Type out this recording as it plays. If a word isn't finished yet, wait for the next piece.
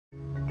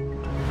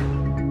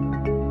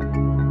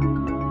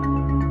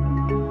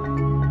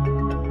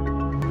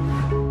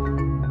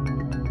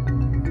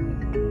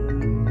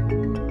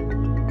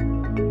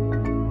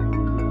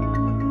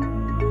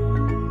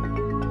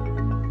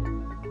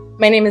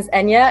My name is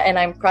Enya, and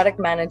I'm product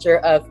manager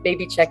of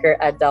BabyChecker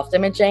at Delft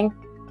Imaging.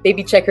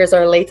 BabyChecker is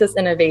our latest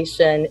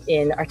innovation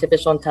in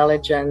artificial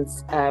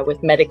intelligence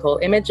with medical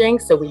imaging.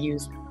 So we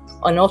use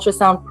an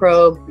ultrasound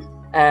probe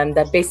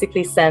that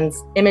basically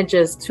sends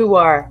images to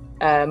our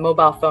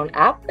mobile phone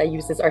app that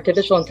uses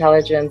artificial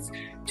intelligence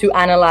to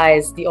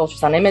analyze the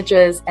ultrasound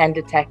images and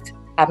detect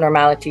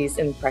abnormalities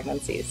in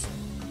pregnancies.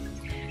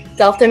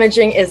 Delft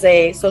Imaging is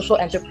a social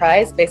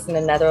enterprise based in the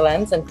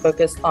Netherlands and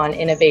focused on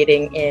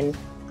innovating in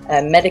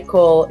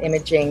medical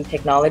imaging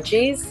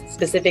technologies,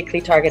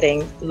 specifically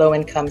targeting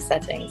low-income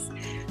settings.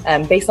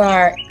 Based on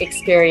our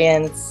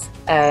experience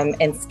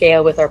and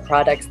scale with our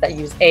products that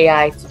use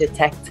AI to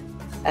detect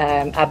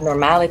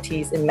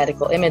abnormalities in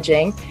medical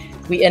imaging,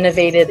 we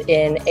innovated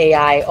in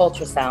AI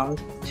ultrasound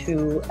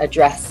to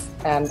address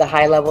the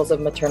high levels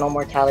of maternal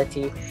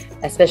mortality,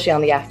 especially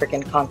on the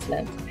African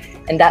continent.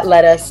 And that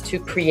led us to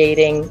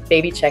creating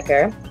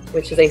BabyChecker,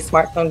 which is a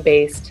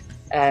smartphone-based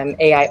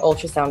AI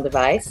ultrasound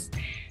device.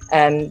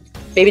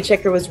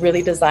 BabyChecker was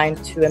really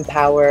designed to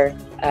empower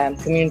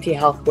community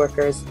health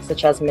workers,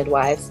 such as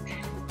midwives,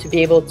 to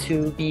be able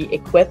to be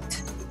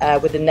equipped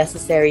with the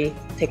necessary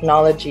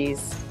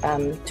technologies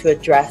to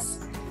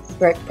address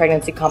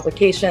pregnancy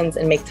complications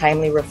and make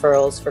timely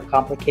referrals for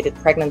complicated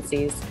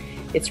pregnancies.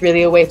 It's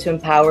really a way to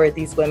empower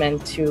these women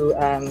to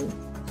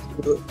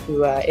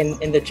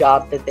in the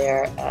job that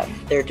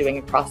they're doing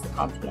across the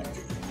continent.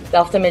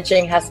 Delft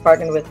Imaging has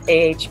partnered with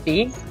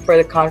AHB for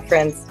the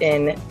conference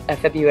in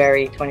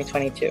February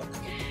 2022.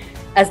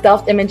 As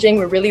Delft Imaging,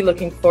 we're really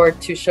looking forward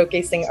to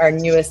showcasing our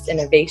newest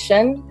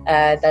innovation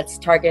that's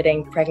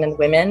targeting pregnant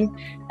women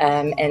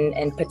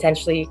and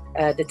potentially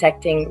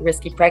detecting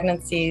risky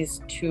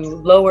pregnancies to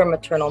lower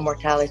maternal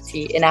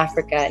mortality in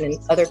Africa and in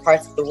other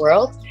parts of the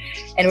world.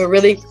 And we're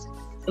really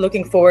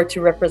looking forward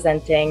to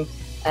representing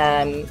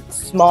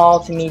small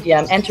to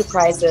medium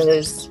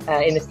enterprises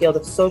in the field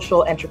of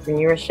social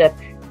entrepreneurship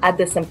at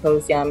the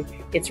symposium.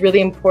 It's really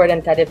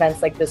important that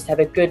events like this have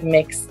a good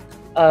mix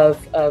of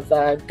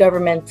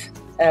government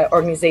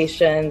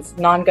organizations,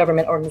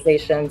 non-government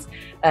organizations,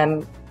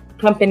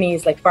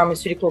 companies like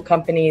pharmaceutical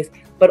companies,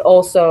 but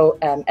also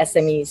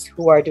SMEs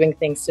who are doing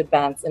things to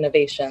advance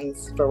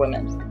innovations for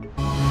women.